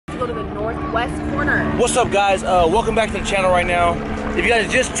to the northwest corner. What's up, guys? Welcome back to the channel right now. If you guys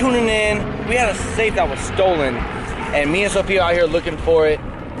are just tuning in, we had a safe that was stolen, and me and Sophia are out here looking for it.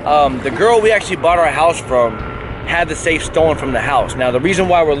 The girl we actually bought our house from had the safe stolen from the house. Now, the reason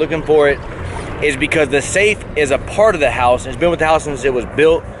why we're looking for it is because the safe is a part of the house. It's been with the house since it was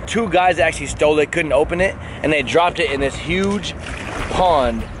built. Two guys actually stole it, couldn't open it, and they dropped it in this huge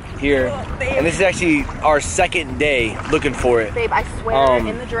pond here. And this is actually our second day looking for it. Babe, I swear,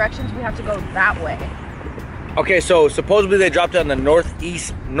 in the directions we have to go that way. Okay, so supposedly they dropped it on the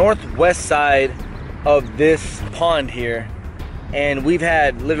northwest side of this pond here, and we've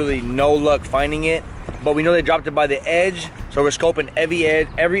had literally no luck finding it. But we know they dropped it by the edge, so we're scoping every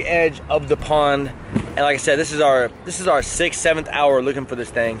edge of the pond. And like I said, this is our 6th, 7th hour looking for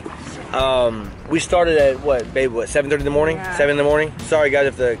this thing. We started at what, babe? What, 7:30 in the morning? Yeah. 7 in the morning. Sorry guys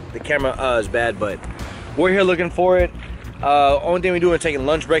if the camera is bad, but we're here looking for it. Only thing we do is taking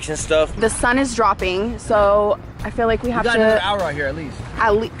lunch breaks and stuff. The sun is dropping, so I feel like we have got another hour out here at least.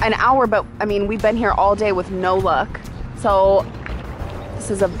 An hour, but I mean we've been here all day with no luck. So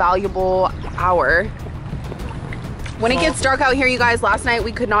this is a valuable hour. When it gets dark out here, you guys, last night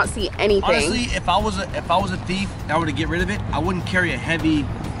we could not see anything. Honestly, if I was a thief and I were to get rid of it, I wouldn't carry a heavy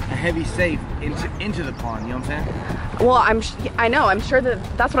safe into the pond. You know what I'm saying? Well, I know. I'm sure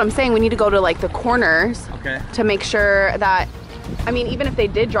that's what I'm saying. We need to go to like the corners, okay, to make sure that. I mean, even if they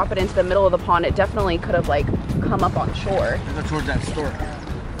did drop it into the middle of the pond, it definitely could have like come up on shore. Let's go towards that store.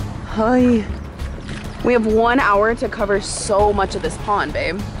 Hi. We have 1 hour to cover so much of this pond,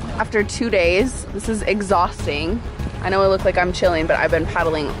 babe. After 2 days, this is exhausting. I know I look like I'm chilling, but I've been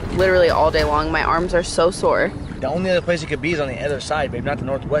paddling literally all day long. My arms are so sore. The only other place it could be is on the other side, babe, not the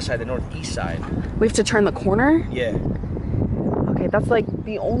northwest side, the northeast side. We have to turn the corner? Yeah. Okay, that's like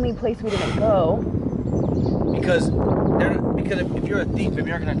the only place we didn't go. Because if you're a thief, if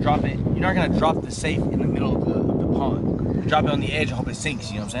you're not gonna drop it, you're not gonna drop the safe in the middle of the pond. Drop it on the edge and hope it sinks,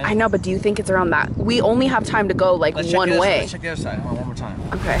 you know what I'm saying? I know, but do you think it's around that? We only have time to go like one way. Let's check the other side. Hold on, one more time.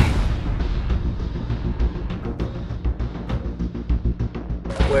 Okay.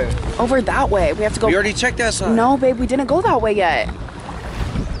 Where? Over that way. We have to go. We already checked that side. No, babe, we didn't go that way yet.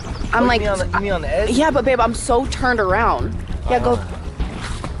 I'm like, you mean on the edge? Yeah, but babe, I'm so turned around. Yeah, go.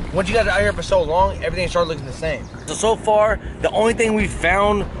 Once you guys are out here for so long, everything started looking the same. So far, the only thing we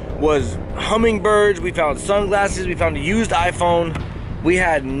found was hummingbirds. We found sunglasses. We found a used iPhone. We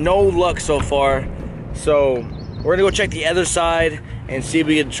had no luck so far. So we're gonna go check the other side and see if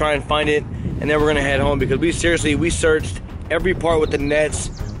we can try and find it. And then we're gonna head home because we searched every part with the nets.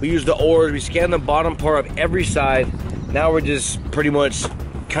 We used the oars. We scanned the bottom part of every side. Now we're just pretty much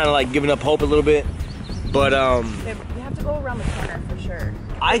kind of like giving up hope a little bit. But Babe, we have to go around the corner for sure.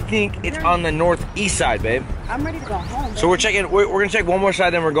 I think it's on the northeast side, babe. I'm ready to go home, babe. So we're gonna check one more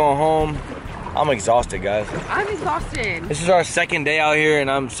side, then we're going home. I'm exhausted, guys. I'm exhausted. This is our second day out here, and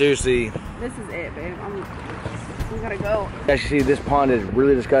I'm seriously. This is it, babe. We gotta go. As you see, this pond is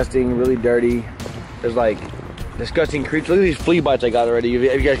really disgusting, really dirty. There's like disgusting creatures. Look at these flea bites I got already.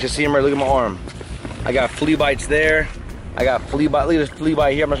 If you guys can see them, right, look at my arm. I got flea bites there. I got flea bite. Look at this flea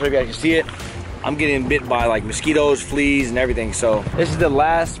bite here. I'm not sure if you guys can see it. I'm getting bit by like mosquitoes, fleas, and everything. So this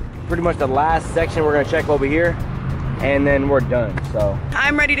is pretty much the last section we're gonna check over here, and then we're done. So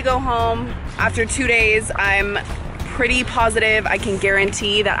I'm ready to go home. After 2 days, I'm pretty positive I can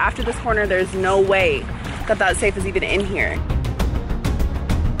guarantee that after this corner, there's no way that safe is even in here.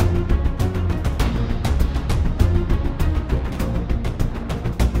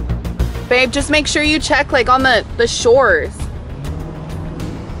 Babe, just make sure you check like on the shores.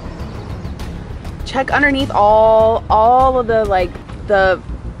 Check underneath all of the like the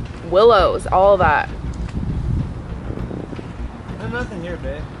willows, all of that. There's nothing here,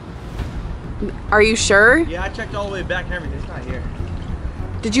 babe. Are you sure? Yeah, I checked all the way back and everything. It's not here.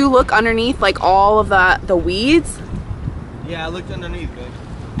 Did you look underneath like all of the weeds? Yeah, I looked underneath, babe.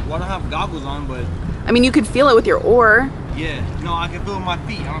 Well, I don't have goggles on, but I mean, you could feel it with your oar. yeah, no, I can feel it with my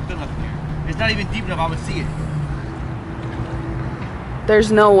feet. I don't feel nothing here. It's not even deep enough I would see it.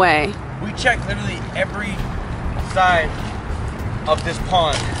 There's no way. We checked literally every side of this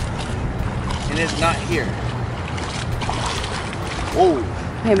pond, and it's not here. Whoa.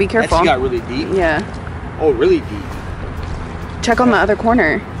 Hey, be careful. That got really deep. Yeah. Oh, really deep. Check on the other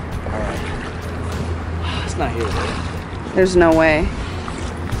corner. All right. It's not here, bro. There's no way.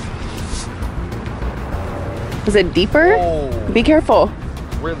 Is it deeper? Oh. Be careful.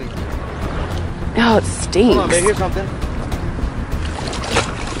 Really deep. Oh, it stinks. Hold on, babe, here's something.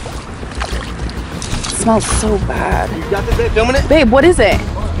 It smells so bad. You got this, babe? Filming it? Babe, what is it?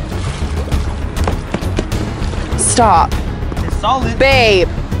 Stop. It's solid. Babe.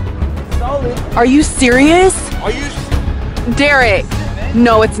 found it. Are you serious? Are you? Derek,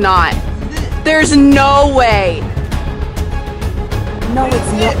 no it's not. There's no way. No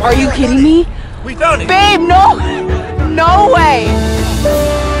it's not. Are you kidding me? We found it. Babe, no. No way.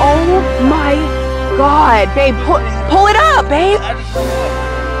 Oh my God. Babe, pull it up, babe.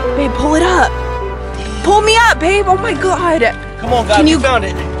 Babe, pull it up. Pull me up, babe. Oh my God. Come on, guys. We found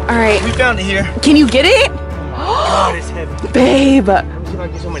it. All right. We found it here. Can you get it? God, it's heavy. Babe. Let me see if I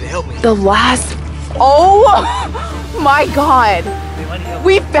can get somebody to help me. The last. Oh my God.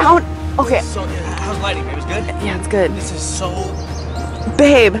 We found. Okay. So, how's lighting, babe? It's good? Yeah, it's good. This is so.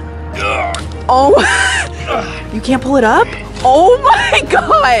 Babe. Oh. You can't pull it up? Oh my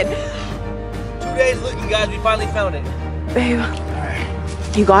God. 2 days looking, guys. We finally found it. Babe.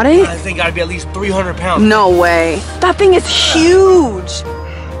 You got it? This thing gotta be at least 300 pounds. No way. That thing is huge.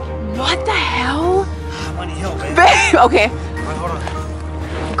 What the hell? I need help, babe. Babe, okay. Right, hold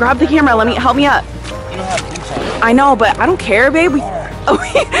on. Grab the camera. Help me up. You don't have boots on. I know, but I don't care, babe.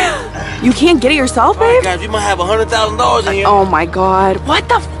 You can't get it yourself, babe? Right, guys, we might have $100,000 in here. Oh my God. What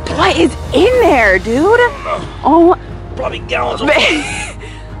is in there, dude? Oh. Probably gallons of babe.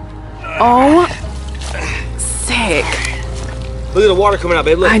 Oh. Sick. Look at the water coming out,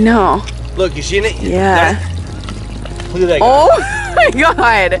 babe. Look. I know. Look, you seen it? Yeah. Look at that. Oh my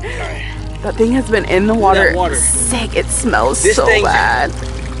God. That thing has been in the water. Water. Sick. It smells so bad.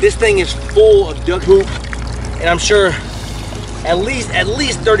 This thing is full of duck poop, and I'm sure at least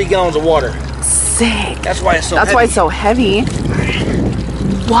 30 gallons of water. Sick. That's why it's so That's heavy. why it's so heavy.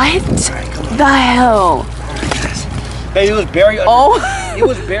 What the hell? Baby, it was buried under, Oh. It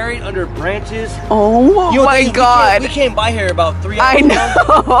was buried under branches. Oh my God. We came by here about 3 hours I know.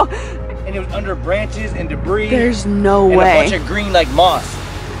 ago, and it was under branches and debris. There's no and way. a bunch of green like moss.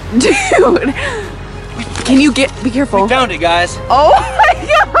 Dude. Can you be careful. We found it, guys. Oh my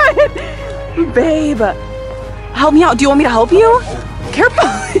God. Babe. Help me out. Do you want me to help you? Careful.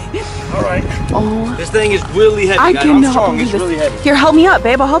 All right. Oh. This thing is really heavy, I guys. cannot I'm strong. believe It's this. really heavy. Here, help me up,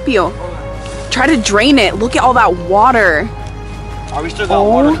 babe. I'll help you. Try to drain it. Look at all that water. We still got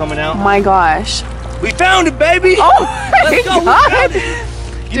water coming out. My gosh. We found it, baby. Oh my Let's go. God. We found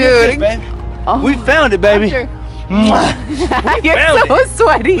it. Give me a Dude. kiss, babe. Oh. We found it, baby. You're so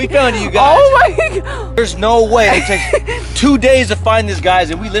sweaty. We found it, you guys. Oh my God. There's no way. It takes 2 days to find this, guys,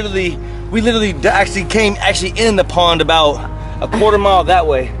 and we literally actually came in the pond about a quarter mile that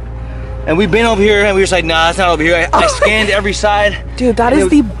way. And we've been over here, and we were like, nah, it's not over here. I scanned every side. Dude, that is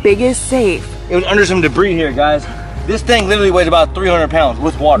the biggest safe. It was under some debris here, guys. This thing literally weighs about 300 pounds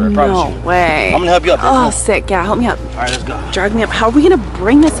with water, I promise you. No way. I'm gonna help you up, babe. Oh, sick. Yeah, help me up. All right, let's go. Drag me up. How are we gonna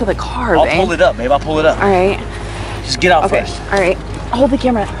bring this to the car, I'll babe? pull it up, babe. I'll pull it up. All right. Just get out Okay. first. All right. Hold the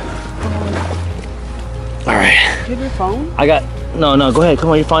camera. All right. Do you have your phone? I got, no, go ahead. Come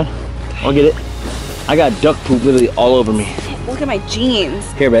on, you're fine. I'll get it. I got duck poop literally all over me. Look at my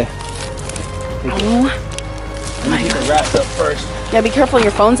jeans. Here, babe. Oh. Let me get the wraps up first. Yeah, be careful.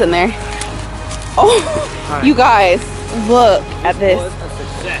 Your phone's in there. Oh, Right. you guys, look at this. Was a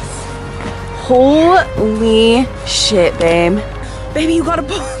success. Holy shit, babe. Baby, you gotta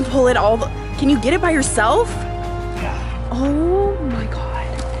pull it all. Can you get it by yourself? Yeah. Oh my God.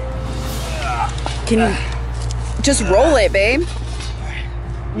 Can you just roll it, babe?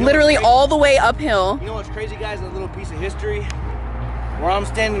 Literally all the way uphill. You know what's crazy, guys? A little piece of history. Where I'm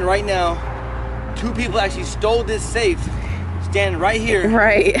standing right now, 2 people actually stole this safe, standing right here.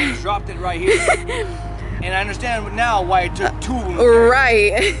 Right. Dropped it right here. And I understand now why it took 2 of them.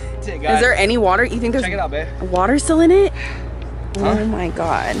 Right. That's it, guys. Is there any water? You think there's Check it out, babe. water still in it? Huh? Oh my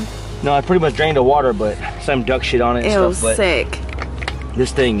God. No, I pretty much drained the water, but some duck shit on it and Ew, stuff. But sick.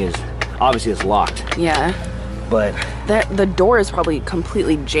 this thing is, obviously it's locked. Yeah. But The door is probably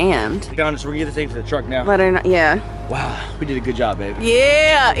completely jammed. we found it, so we're gonna get this thing to the truck now. But yeah. Wow, we did a good job, baby.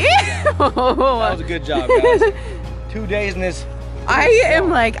 Yeah. That was a good job, guys. 2 days in this. I am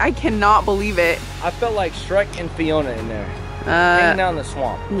like, I cannot believe it. I felt like Shrek and Fiona in there, hanging out in the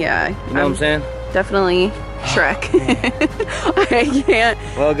swamp. Yeah. You know what I'm saying? Definitely Shrek. I can't.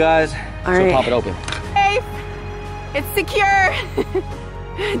 Well, guys, All so right. pop it open. Safe. It's secure.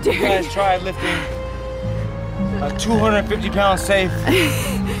 You guys try lifting a 250-pound safe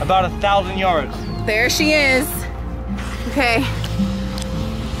about 1,000 yards. There she is. Okay.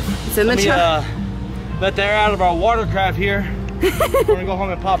 It's in the truck. Let the air out of our watercraft here. We're gonna go home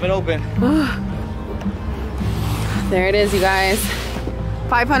and pop it open. There it is, you guys.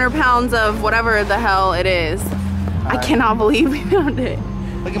 500 pounds of whatever the hell it is. I cannot believe we found it.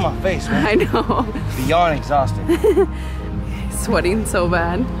 Look at my face, man. I know. Beyond exhausted. Sweating so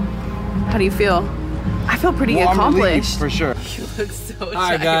bad. How do you feel? I feel pretty Well, I'm relieved, accomplished. for sure. You look so All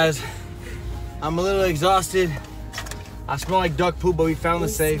right, guys. I'm a little exhausted. I smell like duck poop, but we found the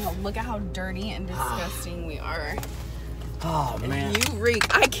safe. Look at how dirty and disgusting we are. Oh man. You reek.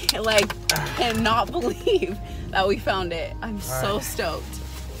 I cannot believe that we found it. I'm so stoked.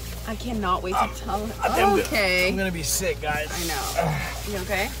 I cannot wait to tell him. Okay. I'm gonna be sick, guys. I know. You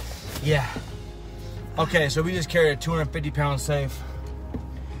okay? Yeah. Okay, so we just carried a 250-pound safe,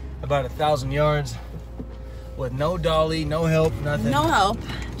 about 1,000 yards, with no dolly, no help, nothing. No help,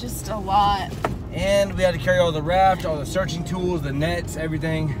 just a lot. And we had to carry all the raft, all the searching tools, the nets,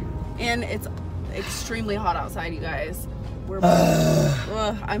 everything. And it's extremely hot outside, you guys.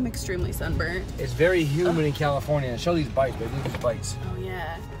 I'm extremely sunburnt. It's very humid in California. Show these bites, baby. Look at these bites. Oh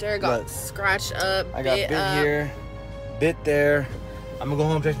yeah. Derek got scratched up. I got bit here, bit there. I'm gonna go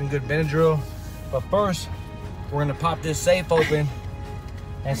home and take some good Benadryl. But first, we're gonna pop this safe open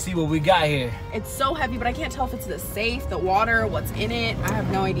and see what we got here. It's so heavy, but I can't tell if it's the safe, the water, what's in it. I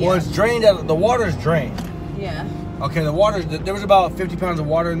have no idea. Well, it's drained out. The water's drained. Yeah. Okay, there was about 50 pounds of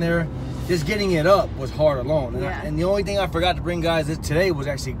water in there. Just getting it up was hard alone. And, and the only thing I forgot to bring, guys, today was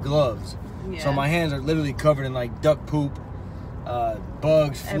actually gloves. Yeah. So my hands are literally covered in like duck poop,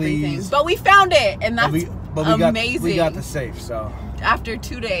 bugs, fleas. But we found it, and that's amazing. We got the safe, so. After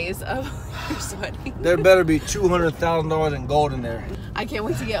 2 days of sweating. There better be $200,000 in gold in there. I can't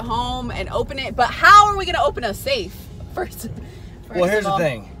wait to get home and open it. But how are we gonna open a safe first well, here's the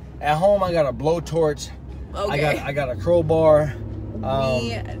thing. At home, I got a blowtorch. Okay. I got a crowbar.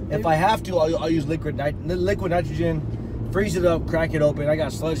 If I have to, I'll use liquid nitrogen, freeze it up, crack it open. I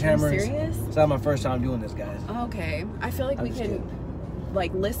got sledgehammers. Are you serious? It's not my first time doing this, guys. Okay. I feel like we can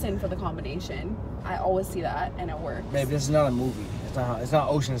like listen for the combination. I always see that and it works. Babe, this is not a movie. It's not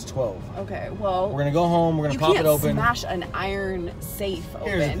Ocean's 12. Okay, well, we're gonna go home. We're gonna pop it open. You can't smash an iron safe open.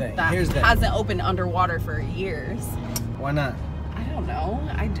 Here's the thing. That hasn't opened underwater for years. Why not? I don't know.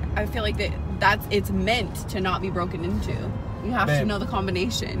 I feel like it's meant to not be broken into. You have to know the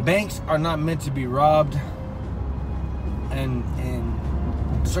combination. Banks are not meant to be robbed, and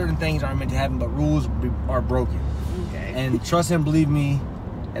certain things aren't meant to happen, but rules are broken. Okay. And trust and believe me,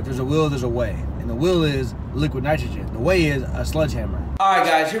 if there's a will, there's a way. And the will is liquid nitrogen. The way is a sledgehammer. All right,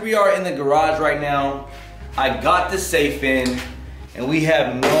 guys, here we are in the garage right now. I got the safe in, and we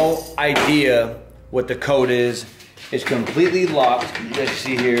have no idea what the code is. It's completely locked. You guys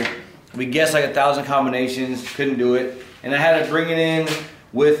see here. We guessed like 1,000 combinations, couldn't do it. And I had to bring it in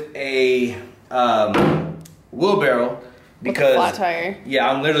with a wheelbarrow because flat tire. Yeah,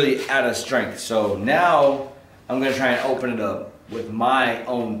 I'm literally out of strength. So now I'm gonna try and open it up with my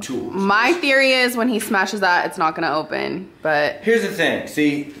own tools. My theory is when he smashes that, it's not gonna open, but. Here's the thing.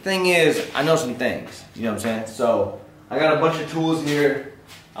 See, the thing is, I know some things. You know what I'm saying? So I got a bunch of tools here.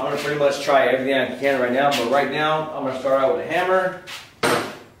 I'm gonna pretty much try everything I can right now, but right now I'm gonna start out with a hammer.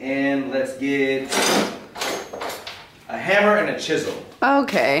 And let's get a hammer and a chisel.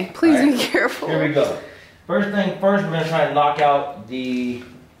 Okay, please be careful. Here we go. First thing first, we're gonna try and knock out the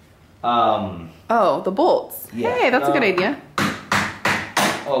oh, the bolts. Yeah. Hey, that's a good idea.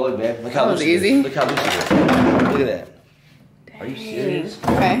 Oh, look, babe. Look how loose it is. easy. Look how loose it is. Look at that. Are you serious?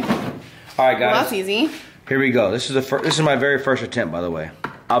 Okay. All right, guys. Well, that's easy. Here we go. This is my very first attempt, by the way.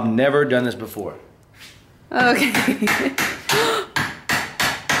 I've never done this before. Okay.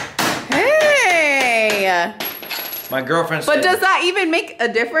 Hey. My girlfriend said. But does that even make a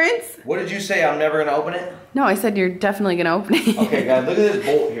difference? What did you say? I'm never gonna open it? No, I said you're definitely gonna open it. Okay, guys. Look at this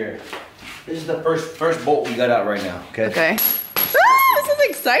bolt here. This is the first bolt we got out right now. Okay. Okay. Ah, this is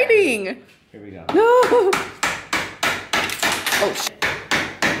exciting. Here we go. No. Oh shit.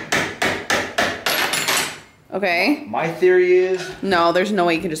 Okay. My theory is. No, there's no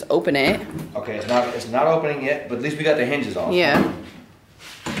way you can just open it. Okay, it's not opening yet, but at least we got the hinges off. Yeah.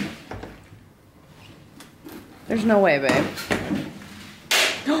 There's no way, babe.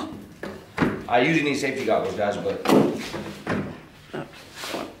 I usually need safety goggles, guys, but.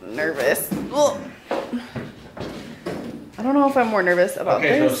 Nervous. Ugh. I don't know if I'm more nervous about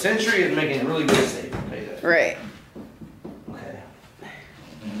this. Okay, so Century is making really good safe. Right. Okay.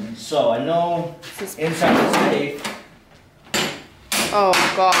 So I know inside the safe. Oh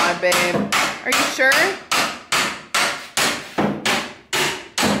God, babe. Are you sure?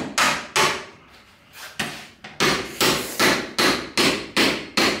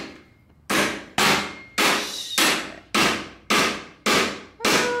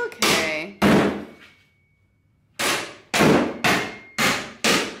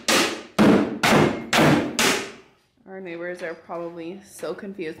 Neighbors are probably so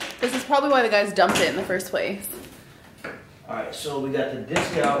confused. This is probably why the guys dumped it in the first place. Alright, so we got the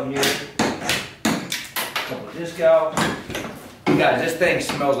disc out here. Couple of disc out. Guys, this thing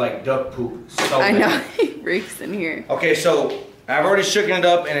smells like duck poop. So I bad. know, it reeks in here. Okay, so I've already shooken it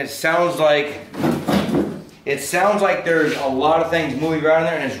up, and it sounds like there's a lot of things moving around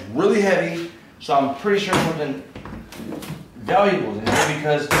there, and it's really heavy. So I'm pretty sure something valuable in here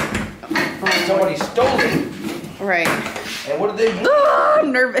because somebody stole it. Right. And what did they do? Oh,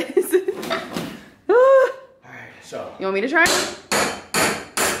 I'm nervous. All right, so You want me to try?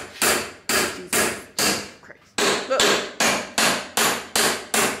 Jesus Christ.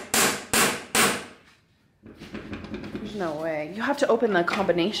 There's no way. You have to open the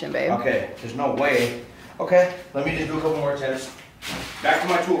combination, babe. okay, there's no way. Okay, let me just do a couple more attempts. Back to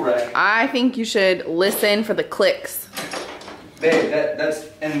my tool rack. I think you should listen for the clicks. Babe, that's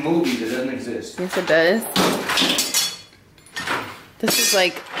in movies. It doesn't exist. Yes, it does. This is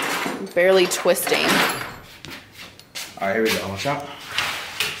like barely twisting. All right, here we go. Watch out.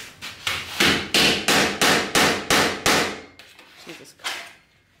 Jesus Christ.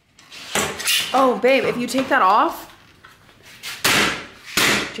 Oh, babe, if you take that off.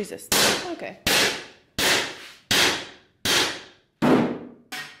 Jesus. Okay.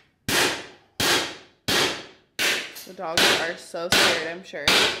 The dogs are so scared, I'm sure.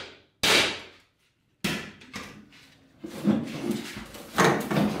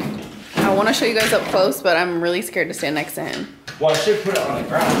 I want to show you guys up close, but I'm really scared to stand next to him. Well, I should put it on the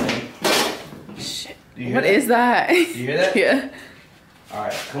ground. Shit. Do you hear What that? is that? Do you hear that? Yeah. All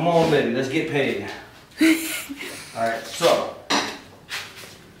right, come on, baby. Let's get paid. All right, so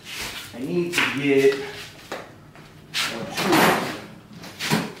I need to get one,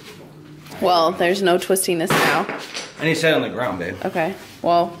 Well, there's no twisting this now. I need to set it on the ground, babe. Okay.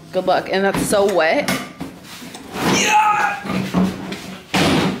 Well, good luck. And that's so wet. Yeah!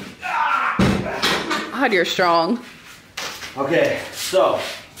 God, you're strong. Okay, so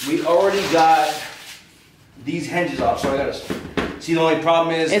we already got these hinges off, so I gotta see. The only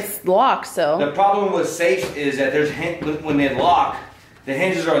problem is It's locked, so. the problem with safes is that there's when they lock, the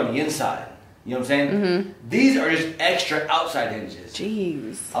hinges are on the inside. You know what I'm saying? Mm-hmm. These are just extra outside hinges.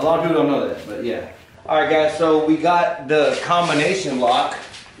 Jeez. A lot of people don't know that, but yeah. All right, guys. So we got the combination lock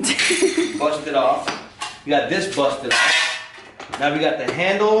busted off. We got this busted off. Now we got the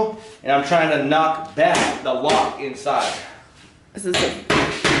handle, and I'm trying to knock back the lock inside. This is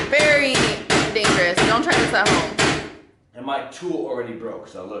very dangerous. Don't try this at home. And my tool already broke,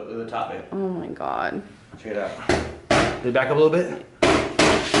 so look at the top end. Oh my God. Check it out. Did it back up a little bit?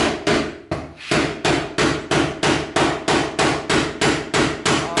 God.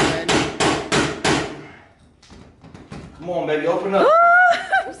 Come on, baby, open up.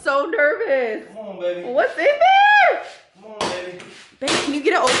 I'm so nervous. Come on, baby. What's in there? Come on, baby. Babe, can you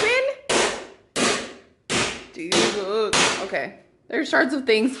get it open? Jesus. Okay. There's shards of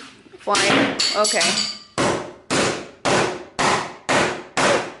things flying. Okay.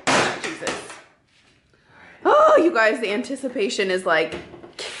 Jesus. Oh, you guys, the anticipation is like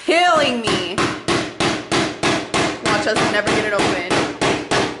killing me. Watch us never get it open.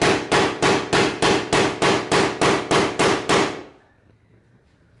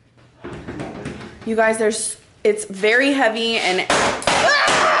 You guys, it's very heavy and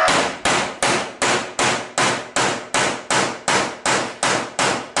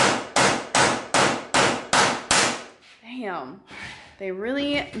damn, they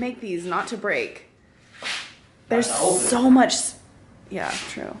really make these not to break. There's so much, yeah,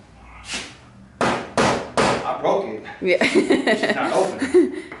 true. I broke it. Yeah. It's not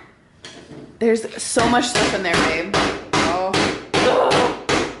open. There's so much stuff in there, babe. Oh.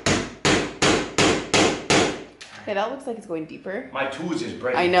 Okay, that looks like it's going deeper. My tool is just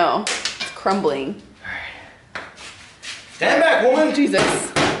breaking. I know. It's crumbling. Stand back, woman.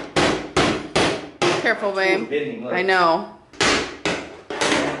 Jesus. Careful, babe. Hitting me, look. I know.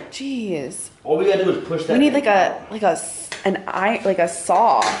 Jeez. All we gotta do is push that. We need thing out. like a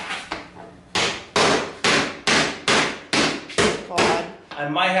saw. God. I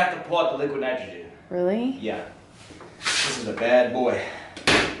might have to pull out the liquid nitrogen. Really? Yeah. This is a bad boy.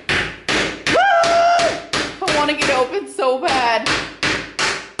 I want to get it open so bad.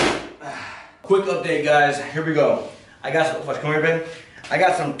 Quick update, guys. Here we go. I got some. Come here, babe. I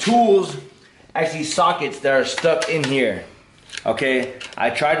got some tools, actually sockets that are stuck in here. Okay. I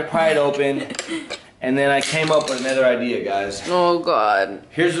tried to pry it open, and then I came up with another idea, guys. Oh God.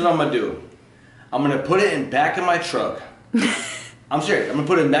 Here's what I'm gonna do. I'm gonna put it in back of my truck. I'm serious. I'm gonna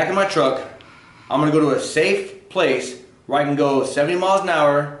put it in back of my truck. I'm gonna go to a safe place where I can go 70 miles an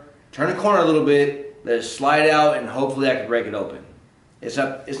hour, turn the corner a little bit, let it slide out, and hopefully I can break it open. It's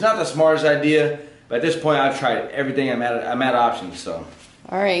not the smartest idea, but at this point I've tried everything. I'm at options. So.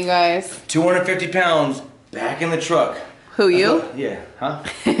 All right, you guys. 250 pounds back in the truck. Who, you? Yeah, huh?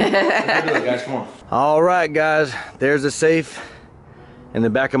 Let's do it, guys, come on. All right, guys, there's the safe in the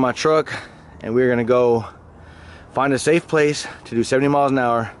back of my truck, and we're gonna go find a safe place to do 70 miles an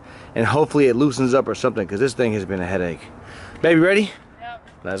hour, and hopefully it loosens up or something, because this thing has been a headache. Baby, ready? Yep.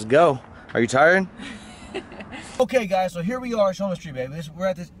 Let's go. Are you tired? Okay, guys, so here we are, show the street, baby. We're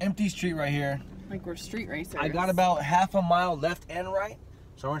at this empty street right here. Like we're street racers. I got about half a mile left and right,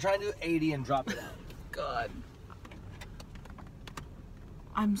 so we're trying to do 80 and drop it out. God.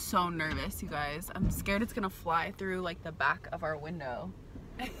 I'm so nervous, you guys. I'm scared it's gonna fly through like the back of our window.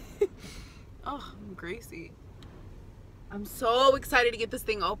 Oh, I'm greasy. I'm so excited to get this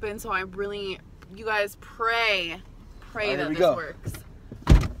thing open, so I really, you guys, pray that this works.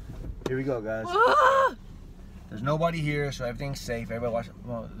 Here we go, guys. Ah! There's nobody here, so everything's safe. Everybody watch.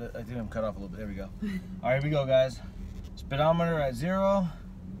 Well, I think I'm cut off a little bit. There we go. All right, here we go, guys. Speedometer at 0.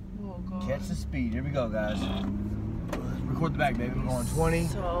 Oh, God. Catch the speed. Here we go, guys. Record the back, baby. We're going 20.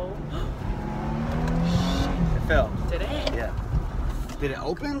 So. It fell. Did it? Yeah. Did it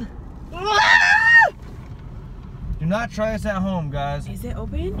open? Ah! Do not try this at home, guys. Is it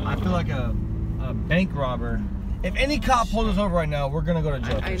open? I feel like a bank robber. If any cop pulls us over right now, we're gonna go to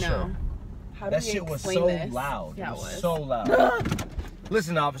jail. I know. Sure. How do That we shit was explain so this? loud. Yeah, it was so loud.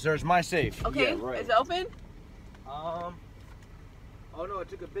 Listen, officer, it's my safe. Okay, yeah, right. Is it open? Oh no, it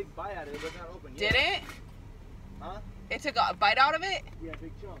took a big bite out of it. It's not open yet. Did it? Huh? It took a bite out of it? Yeah,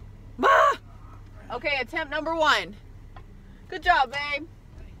 big chunk. Ah! Okay, attempt number 1. Good job, babe.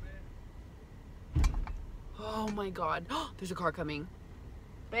 Oh my God. There's a car coming.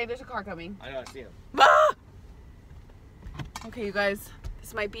 Babe, there's a car coming. I know, I see him. Ah! Okay, you guys,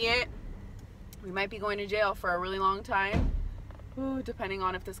 this might be it. We might be going to jail for a really long time. Ooh, depending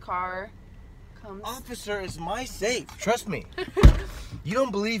on if this car comes. Officer, it's my safe. Trust me. You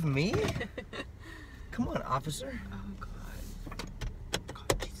don't believe me? Come on, officer. Oh God.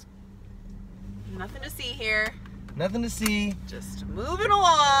 Jeez. Nothing to see here. Nothing to see. Just moving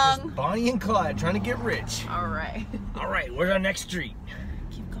along. Just Bonnie and Clyde trying to get rich. All right. All right, where's our next street?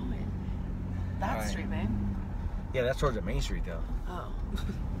 Keep going. That right. street, babe. Yeah, that's towards the main street, though. Oh.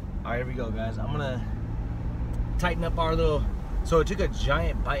 All right, here we go, guys. I'm gonna tighten up our little. So it took a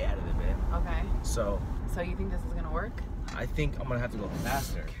giant bite out of it, babe. Okay. So you think this is gonna work? I think I'm gonna have to go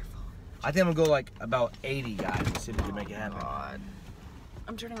faster. Careful. I think I'm gonna go like about 80, guys, to see if we can make it happen. God.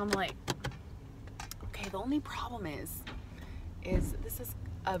 I'm turning on the light. Okay, the only problem is this is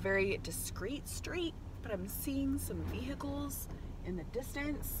a very discreet street, but I'm seeing some vehicles in the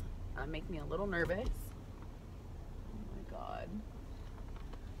distance. Make me a little nervous. Oh my God.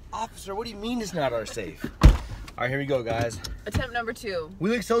 Officer, what do you mean it's not our safe? All right, here we go, guys. Attempt number 2. We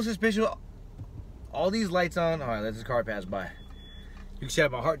look so suspicious. All these lights on. All right, let this car pass by. You can see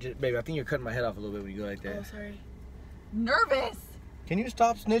my heart, baby. I think you're cutting my head off a little bit when you go like that. Oh, sorry. Nervous. Can you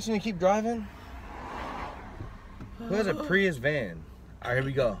stop snitching and keep driving? Who has a Prius van? All right, here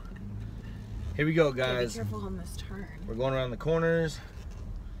we go. Here we go, guys. Be careful on this turn. We're going around the corners.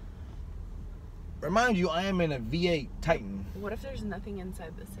 Remind you, I am in a V8 Titan. What if there's nothing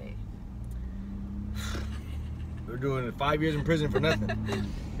inside the safe? We're doing 5 years in prison for nothing.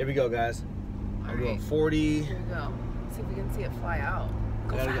 Here we go, guys. All We're doing right. 40. Here we go. See if we can see it fly out.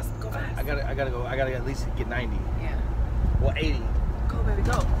 Go fast. Go fast. I gotta at least get 90. Yeah. Well, 80. Go, baby,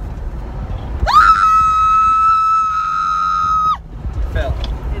 go. Fell.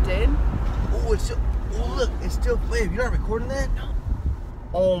 It did? Oh, it's still. Oh, look, it's still playing. You're not recording that? No.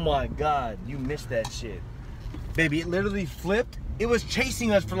 Oh my God, you missed that shit, baby. It literally flipped. It was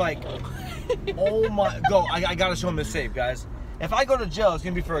chasing us for like. Oh my. Go. I gotta show him the safe, guys. If I go to jail, it's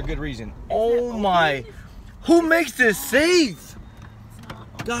gonna be for a good reason. Oh my. Who makes this safe?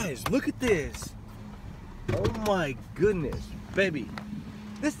 Guys, look at this. Oh my goodness, baby.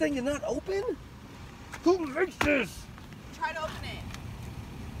 This thing is not open? Who makes this? Try to open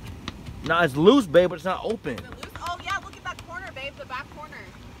it. Nah, it's loose, babe, but it's not open. Is it loose? Oh yeah, look at that corner, babe, the back corner.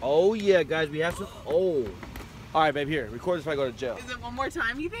 Oh yeah, guys, we have to. Oh. All right, babe, here. Record this if I go to jail. Is it one more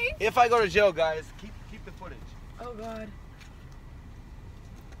time, you think? If I go to jail, guys, keep the footage. Oh God.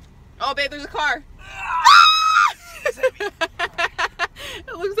 Oh, babe, there's a car.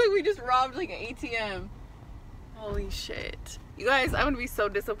 It looks like we just robbed like an ATM. Holy shit. You guys, I'm gonna be so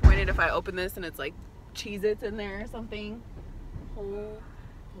disappointed if I open this and it's like Cheez-Its in there or something. Oh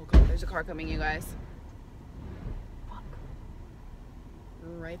God, there's a car coming, you guys. Fuck.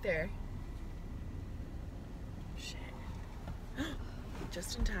 Right there. Shit.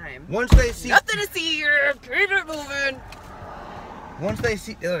 Just in time. Once they see. Nothing to see here. Keep it moving. Once they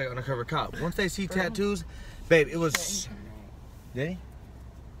see. Undercover cop. Once they see tattoos, babe, it was. Did he?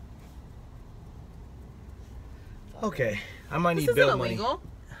 Okay, I might need This bail isn't money. illegal.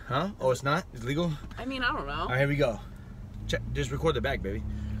 Huh? Oh, it's not? It's legal? I mean, I don't know. All right, here we go. Check, just record the back, baby.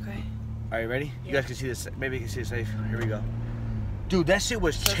 Okay. All right, ready? Yeah. You guys can see this. Maybe you can see it safe. Here we go. Dude, that shit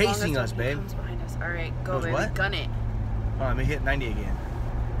was So chasing us, babe. Comes behind us. All right, go, Was baby. what? Gun it. Hold on, let me hit 90 again.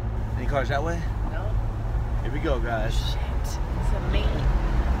 Any cars that way? No. Here we go, guys. Shit. It's a me.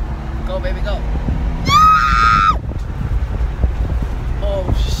 Go, baby, go.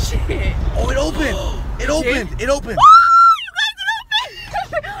 Oh shit. Oh, it opened. It opened. It opened. You guys,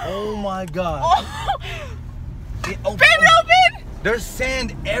 it opened. Oh my God. Oh. It opened. Baby, open. There's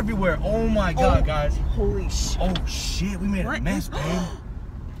sand everywhere. Oh my God, guys. Holy shit. Oh shit, we made a What mess, is- babe.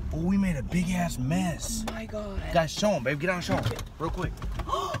 Oh, we made a big ass mess. Oh my God. Guys, show them, babe. Get out and show them. Real quick.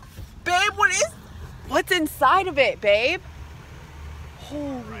 Babe, what's inside of it, babe?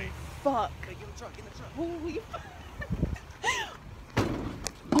 Holy fuck. Get in the truck, get in the truck. Holy fuck.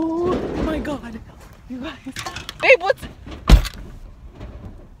 Oh my God. You guys. Babe, what's...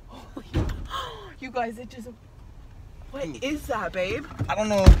 Holy... You guys, it just... What is that, babe? I don't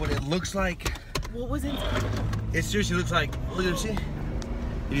know what it looks like. What was inside? It seriously looks like, look at him, see?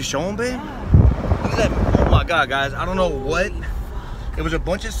 Did you show him, babe? Yeah. Look at that. Oh my God, guys. I don't know what. Holy It was a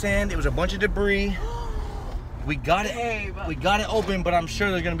bunch of sand. It was a bunch of debris. We got it. Babe. We got it open, but I'm sure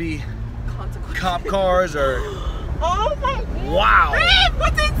there's gonna be consequences. cop cars or. Oh my God. Wow. Babe,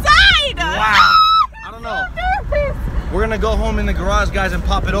 what's inside? Wow. I don't know. Nervous. We're gonna go home in the garage, guys, and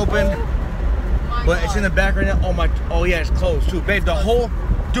pop it open. My But it's in the God. back right now. Oh my. Oh yeah, it's closed too, babe. The whole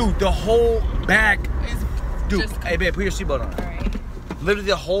back. It's Dude, just... hey babe, put your seatbelt on. Alright. Literally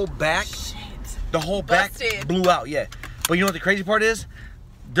the whole back. Shit. The whole back Busted. blew out. Yeah. But you know what the crazy part is?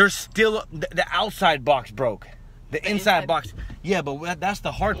 There's still the outside box broke. The inside box. Yeah, but that's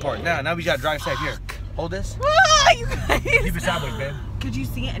the hard part. Now we gotta drive safe. Here, hold this. Ah, you guys. Keep it sideways, babe. Could you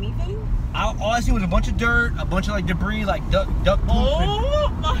see anything? All I see was a bunch of dirt, a bunch of like debris, like duck poop. Oh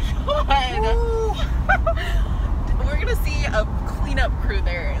my God. We're gonna see a cleanup crew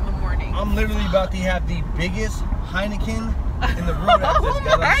there in the morning. I'm literally about to have the biggest Heineken in the room after this,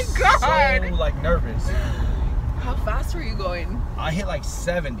 Oh guys. my God. I'm so like nervous. How fast were you going? I hit like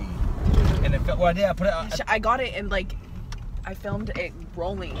 70, and it felt. What I did, I put it. I got it and like I filmed it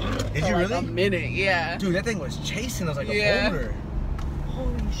rolling. Did for you like really? a minute, yeah. Dude, that thing was chasing us like Yeah. a boulder.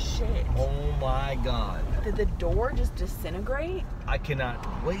 Holy shit. Oh my God. Did the door just disintegrate? I cannot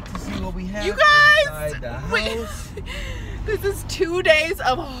wait to see what we have You guys! inside the Wait. house. This is 2 days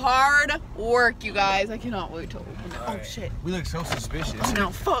of hard work, you guys. I cannot wait to open it. Oh Alright. shit. We look so suspicious.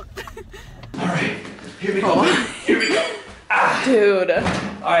 No, fuck. Alright, here we go. Here we go. Dude.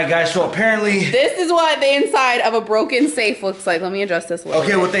 Alright guys, so apparently, This is what the inside of a broken safe looks like. Let me adjust this a little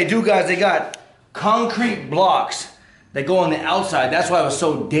okay, bit. what they do, guys, they got concrete blocks that go on the outside. That's why it was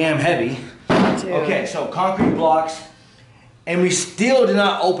so damn heavy. Dude. Okay, so concrete blocks, and we still did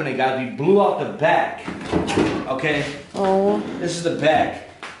not open it, guys. We blew out the back. Okay, Oh this is the back.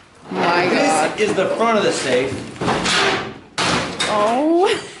 my God. This is the front of the safe. Oh.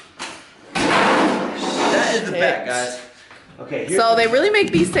 That is the Shit. back, guys. Okay, here's So they really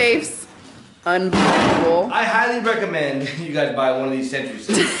make these safes unbelievable. I highly recommend you guys buy one of these Sentry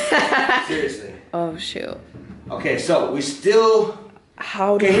safes. Seriously. Oh shoot. Okay, so we still.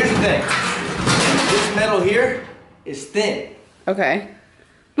 How Okay, do here's the thing. This metal here is thin. Okay.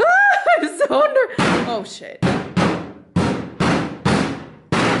 I'm so Oh shit.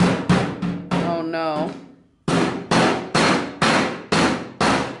 Oh no.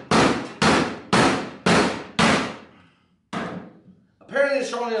 Apparently, it's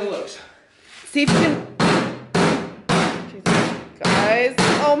stronger than it looks. See if you can. Jesus. Guys.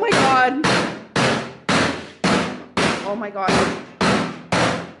 Oh my God. Oh my God.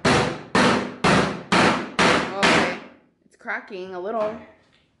 Okay. It's cracking a little.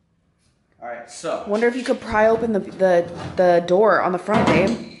 All right, so Wonder if you could pry open the door on the front, babe.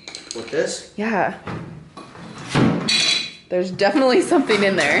 with this, Yeah. There's definitely something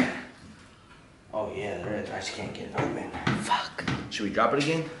in there. oh yeah, there is. I just can't get it open. Fuck. Should we drop it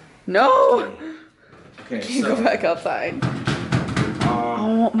again? No. Okay, Can't so go back outside.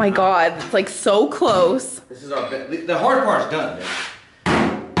 Oh my God. It's like so close. this is our bed. The hard part's done,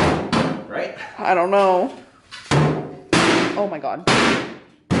 man. Right? I don't know. Oh my God.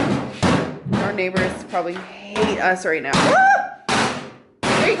 Our neighbors probably hate us right now. Ah!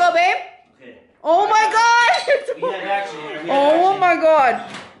 There you go, babe. Okay. Oh my We God. have action here. We have Oh action. my God.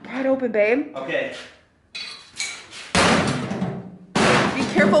 Pry it open, babe. Okay. Be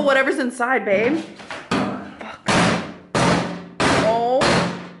careful whatever's inside, babe. Fuck. Oh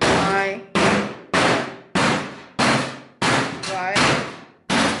my God.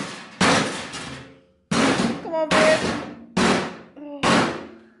 Come on, babe.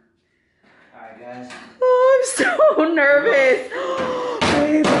 guys. Oh, I'm so nervous.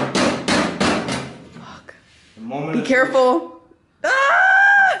 Babe. Fuck. Be careful.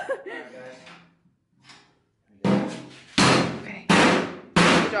 Ah! Okay.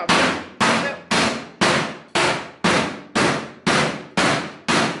 Good job.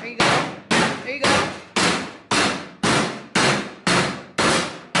 There you go. There you go.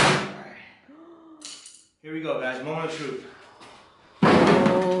 Here we go, guys. Moment of truth.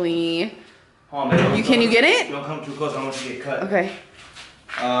 Holy. Hold on, baby. Can you get it? Don't come too close. I want you to get cut. Okay.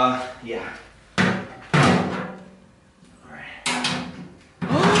 Yeah.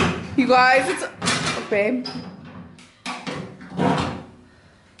 You guys, it's babe. Oh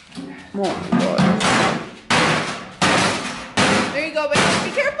my god. There you go, babe.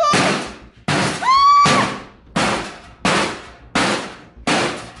 Be careful. Ah!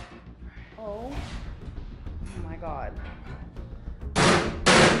 Oh my god.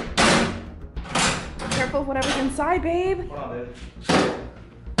 Be careful of whatever's inside, babe. Hold on, babe.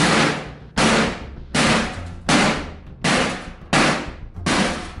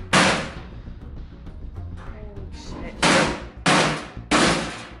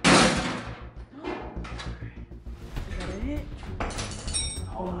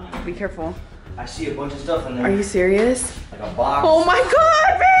 Be careful. I see a bunch of stuff in there. Are you serious? Like a box. Oh my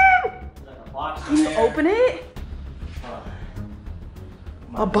god, babe! Like a box Can you in there. open it?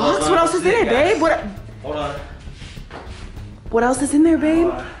 My A box? What else is in it, guys. babe? Hold on. What else is in there, babe?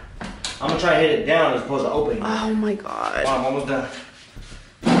 Hold on. I'm gonna try to hit it down as opposed to opening it. Oh my god. I'm almost done.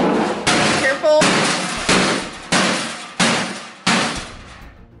 Careful.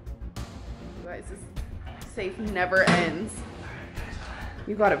 You guys, this safe never ends.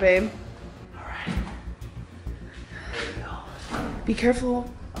 You got it, babe. Alright. There we go. Be careful.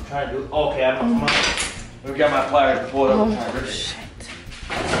 I'm trying to do it. Oh, okay, we got my pliers to pull it up. Oh, shit.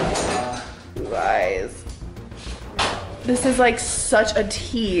 You guys. This is like such a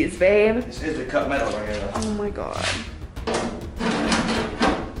tease, babe. This is the cut metal right here, though. Oh my god.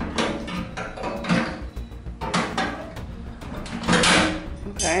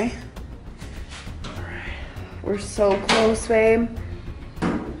 Okay. We're so close, babe.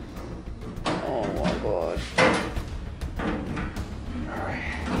 Oh my god. Alright.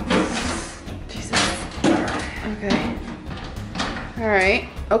 Jesus. Okay. Alright.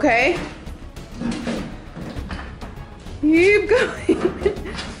 Okay. Keep going.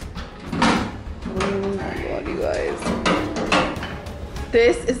 Oh my god, you guys.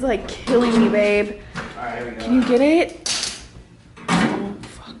 This is like killing me, babe. Alright, here we go. Can you get it? Oh,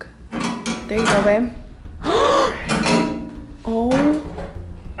 fuck. There you go, babe. Oh.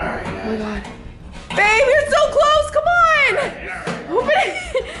 Alright, Oh my god. Babe, you're so close! Come on! Open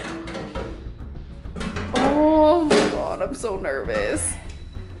it! Oh my god, I'm so nervous.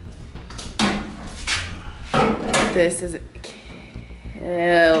 This is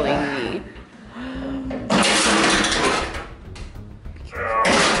killing me.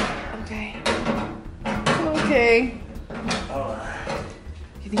 Okay. Okay.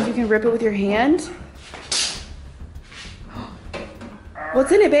 You think you can rip it with your hand?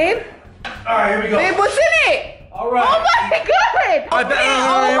 What's in it, babe? Alright, here we go. Babe, what's in it? Alright. Oh my god! Alright,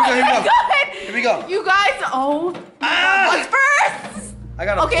 Oh my god! Here we go. You guys, oh. What's first? I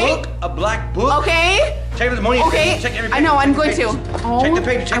got a book, a black book. Okay. Check the money. Okay. Check every page. I know, I'm going to. Oh, check the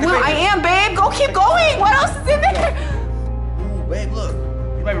page. Check the page. I am, babe. Go keep going. What else is in there? Ooh, babe, look.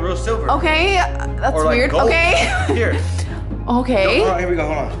 These might be real silver. Okay. That's or like weird. gold. Okay. Here. Okay. Hold on, here we go.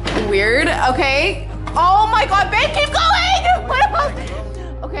 Hold on. Weird. Okay. Oh my god, babe, keep going. What else?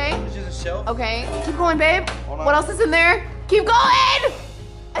 Okay. This is a shelf. Okay. Keep going, babe. Hold on. What else is in there? Keep going.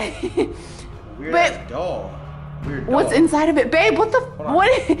 Weird Babe. ass doll. Weird doll. What's inside of it, babe? What the? on.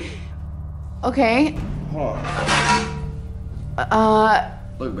 What? Okay. Hold on.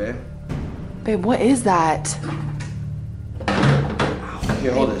 Look, babe. Babe, what is that?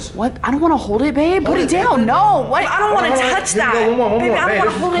 Here, hold this. What? I don't want to hold it, babe. Put it down. No. What? I don't want to touch that. Here we go. One Babe, more. I don't Babe, want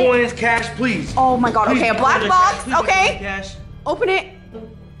to this hold is it. coins, cash, please. Oh my god. Please, Okay, a black please, box. please, Okay. cash. Open it.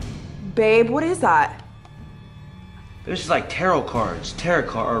 Babe, what is that? This is like tarot cards,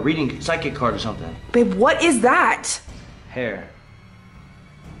 or reading psychic card or something. Babe, what is that? Hair.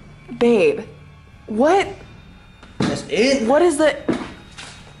 Babe, what? That's it? What is the?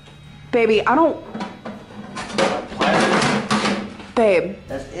 Baby, I don't. Babe.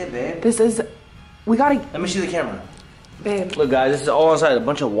 That's it, babe. This is. We gotta. Let me see the camera. Babe. Look, guys, this is all inside. A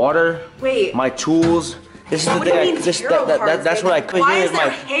bunch of water. Wait. My tools, This is what the do you thing. mean tarot cards, That's babe? what I put Why here. is there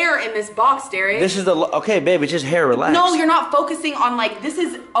hair in this box, Derek? This is the okay, babe. It's just hair. Relax. No, you're not focusing on like this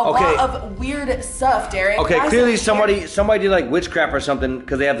is a lot of weird stuff, Derek. Okay, clearly somebody did like witchcraft or something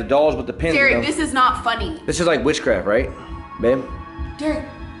because they have the dolls with the pins. Derek, this is not funny. This is like witchcraft, right, babe? Derek,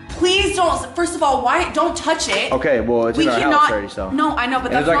 please don't. First of all, why don't touch it? Okay, well it's in our house already, so. No, I know,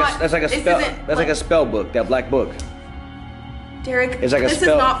 but that's not. That's like a spell. That's like a spell book. That black book. Derek, it's like this is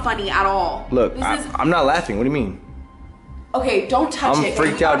not funny at all. Look, I'm not laughing. What do you mean? Okay, don't touch it. I'm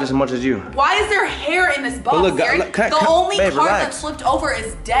freaked out just as much as you. Why is there hair in this box, look, Derek? the only card that's flipped over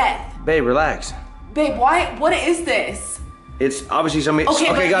is death. Babe, relax. Babe, why? What is this? It's obviously somebody.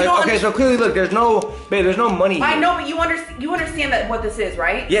 Okay, guys. Okay, so clearly, look, there's no money here. I know, but you understand that what this is,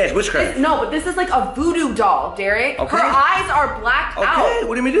 right? Yeah, it's witchcraft. No, but this is like a voodoo doll, Derek. Okay. Her eyes are blacked out. Okay,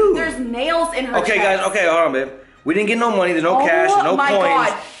 what do we do? There's nails in her chest. Okay, guys. Okay, hold on, babe. We didn't get no money. There's no cash. There's no coins. Oh my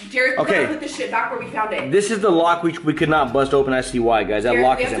God, Derek, we gotta put this shit back where we found it. This is the lock we could not bust open. I see why, guys. That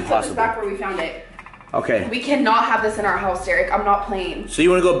lock is impossible. We have to put this back where we found it. Okay. We cannot have this in our house, Derek. I'm not playing. So you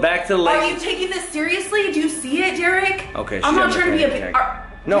want to go back to the lake? Are you taking this seriously? Do you see it, Derek? Okay. I'm not trying to be a.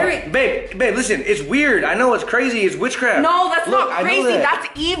 No, Derek. babe, listen. It's weird. I know it's crazy. It's witchcraft. No, that's not crazy. That.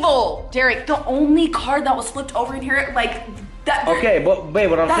 That's evil, Derek. The only card that was flipped over in here, like that. Okay, but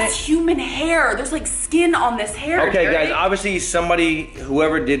babe, what I'm saying. That's human hair. There's like skin on this hair. Okay, Derek. guys. Obviously,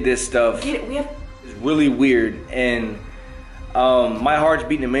 whoever did this stuff, is really weird, and my heart's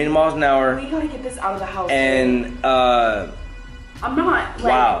beating 1,000,000 miles an hour. We gotta get this out of the house. And I'm not like.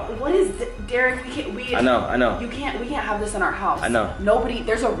 Wow. What is Derek? I know. We can't have this in our house. I know.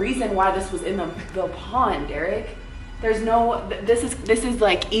 There's a reason why this was in the pond, Derek. There's no. This is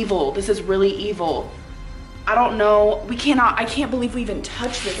like evil. This is really evil. I don't know. I can't believe we even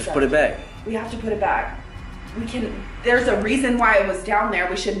touched this stuff. Put it back. We have to put it back. There's a reason why it was down there.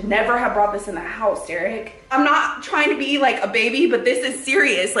 We should never have brought this in the house, Derek. I'm not trying to be like a baby, but this is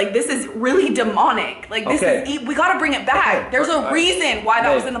serious. Like, this is really demonic. Like, this is, we gotta bring it back. Okay. There's a reason why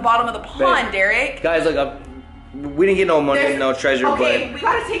that was in the bottom of the pond, Derek. Guys, look, we didn't get no money, no treasure, but we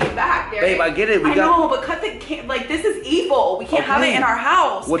gotta take it back, Derek. Babe, I get it. I know, but this is evil. We can't have it in our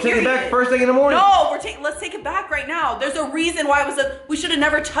house. We'll take it back first thing in the morning. No, let's take it back right now. There's a reason why we should have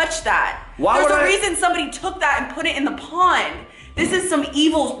never touched that. There's a reason somebody took that and put it in the pond. This is some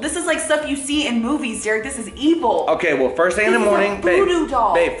evil. This is like stuff you see in movies, Derek. This is evil. Okay, well, first thing in the morning, voodoo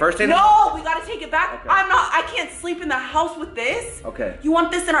doll. Babe, first thing. No, we gotta take it back. Okay. I can't sleep in the house with this. Okay. You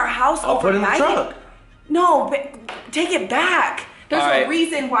want this in our house? I'll put it in the truck. No, but take it back. There's a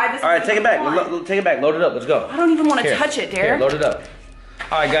reason why this. All right, take it back. Take it back. Load it up. Let's go. I don't even want to touch it, Derek. Here, load it up.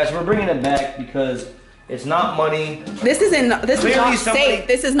 All right, guys, we're bringing it back because it's not money. This is not safe.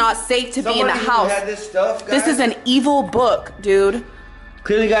 This is not safe to be in the house. Had this stuff, guys. This is an evil book, dude.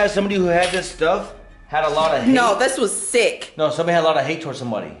 Clearly, guys, somebody who had this stuff had a lot of hate. No, this was sick. No, somebody had a lot of hate towards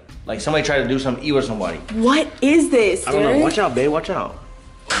somebody. Like somebody tried to do some evil to somebody. What is this, I don't know. Watch out, babe. Watch out.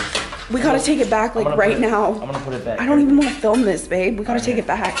 We gotta take it back, like right now. I'm gonna put it back. I don't even want to film this, babe. We gotta take it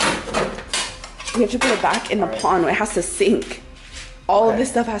back. We have to put it back in the pond. It has to sink. All of this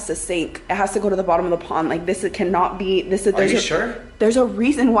stuff has to sink. It has to go to the bottom of the pond. Like this, it cannot be. Are you sure? There's a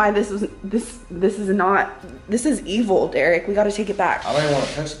reason why this is not. This is evil, Derek. We gotta take it back. I don't even want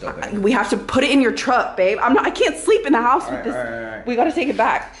to touch it though, babe. We have to put it in your truck, babe. I can't sleep in the house with this. All right. We gotta take it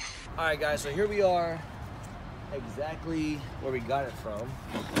back. All right, guys. So here we are. Exactly where we got it from,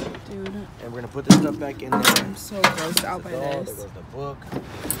 dude. And we're gonna put this stuff back in there. I'm so grossed out by this. There goes the book.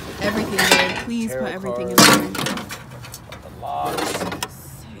 Everything there. Please put everything in there. The locks.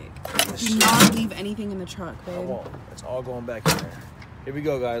 Sick. Do not leave anything in the truck, babe. I won't. It's all going back in there. Here we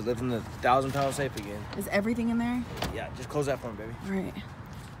go, guys. Lifting the 1,000-pound safe again. Is everything in there? Yeah. Just close that for me, baby. All right.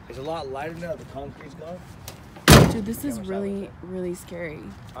 It's a lot lighter now. The concrete's gone. Dude, this is really, really scary.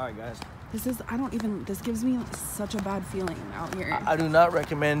 All right, guys. This gives me such a bad feeling out here. I do not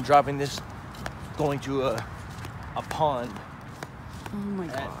recommend dropping this, going to a pond. Oh my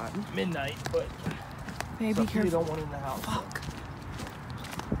God. Midnight, but baby, careful. You don't want it in the house. Fuck.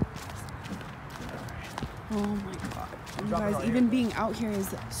 Oh my God. You guys, even being out here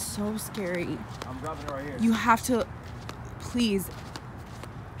is so scary. I'm dropping it right here. You have to, please.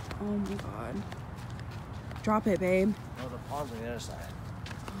 Oh my God. Drop it, babe. No, the pond's on the other side.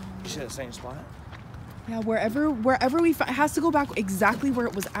 You said the same spot? Yeah, wherever we find, it has to go back exactly where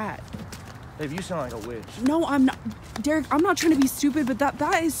it was at. Babe, you sound like a witch. No, I'm not. Derek, I'm not trying to be stupid, but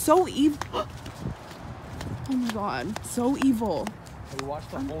that is so evil. Oh my God, so evil. Hey, watch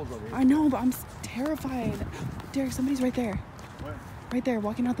the holes over here. I know, but I'm terrified. Derek, somebody's right there. Where? Right there,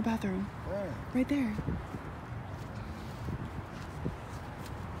 walking out the bathroom. Where? Right there.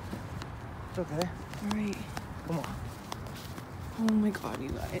 It's okay. All right. Come on. Oh my God, you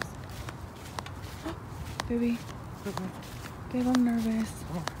guys. Baby. Babe, I'm nervous.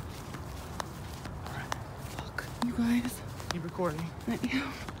 Come on. All right. Fuck, you guys. Keep recording. I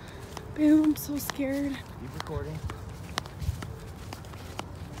am. Babe, I'm so scared. Keep recording.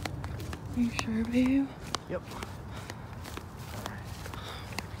 Are you sure, babe? Yep.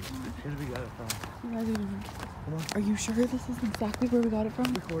 Where did we got it from? You guys even... Come on. Are you sure this is exactly where we got it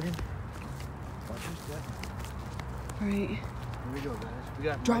from? Recording. Watch your step. All right. Here we go, guys. We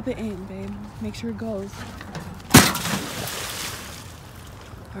got Drop it in, babe. Make sure it goes.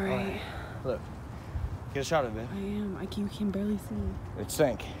 All right. Look. Get a shot of it. I am. You can barely see. It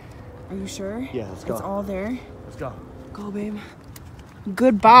sank. Are you sure? Yeah, let's go. It's all there. Let's go. Go, babe.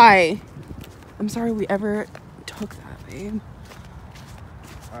 Goodbye. I'm sorry we ever took that, babe.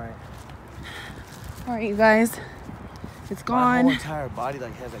 All right. All right, you guys. It's My gone. whole entire body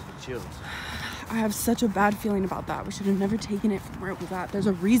like has like the chills. I have such a bad feeling about that. We should have never taken it from where it was at. There's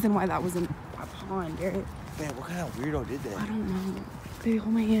a reason why that was in a pond, Garrett. Man, what kind of weirdo did that? I don't know. Baby,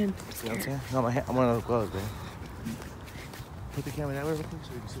 hold my hand. You know what I'm saying? No, my hand. I'm one of those gloves, man. Put the camera that way real quick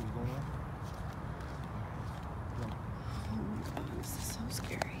so we can see what's going on. Oh my God, this is so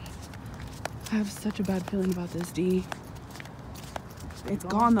scary. I have such a bad feeling about this, D. It's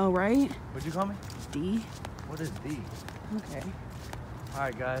gone though, right? What'd you call me? D. What is D? Okay. All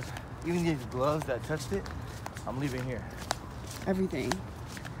right, guys. Even these gloves that touched it, I'm leaving here. Everything.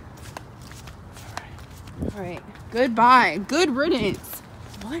 All right. Goodbye. Good riddance.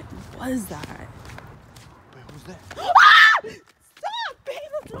 What was that? Wait, who's that? Stop,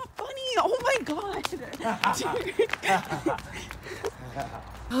 babe. That's not funny. Oh my God.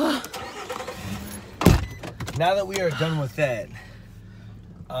 Now that we are done with that,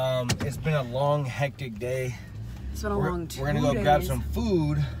 it's been a long, hectic day. It's been a long 2 days. We're gonna go grab some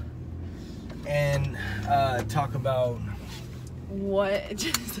food and talk about what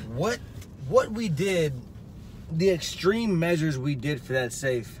we did, the extreme measures we did for that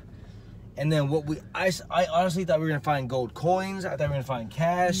safe, and then I honestly thought we were gonna find gold coins. I thought we were gonna find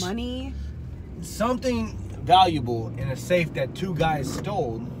cash, money, something valuable in a safe that 2 guys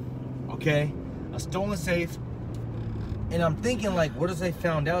stole. Okay, a stolen safe. And I'm thinking, like, what if they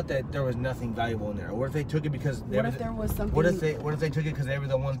found out that there was nothing valuable in there? Or what if they took it because they what if there was something? What if they took it because they were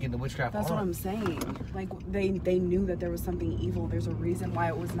the ones getting the witchcraft? That's on? what I'm saying. Like they knew that there was something evil. There's a reason why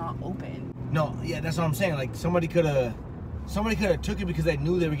it was not open. No, yeah, that's what I'm saying. Like somebody could have took it because they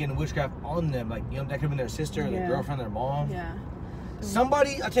knew they were getting witchcraft on them. Like, you know, that could have been their sister, or their girlfriend, their mom. Yeah.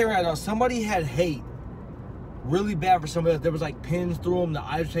 Somebody, I'll tell you right now, somebody had hate really bad for somebody else. There was like pins through them, the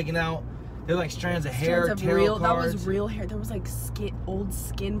eyes were taken out. They're like strands of hair, strands of tarot real, cards. that was real hair. There was like old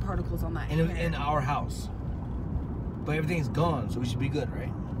skin particles on that And it was hair. in our house. But everything's gone, so we should be good,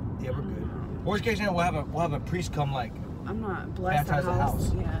 right? Yeah, we're good. Worst case scenario, we'll have a priest come, like, I'm not blessed baptize the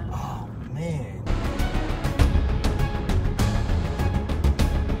house. Yeah. Oh man.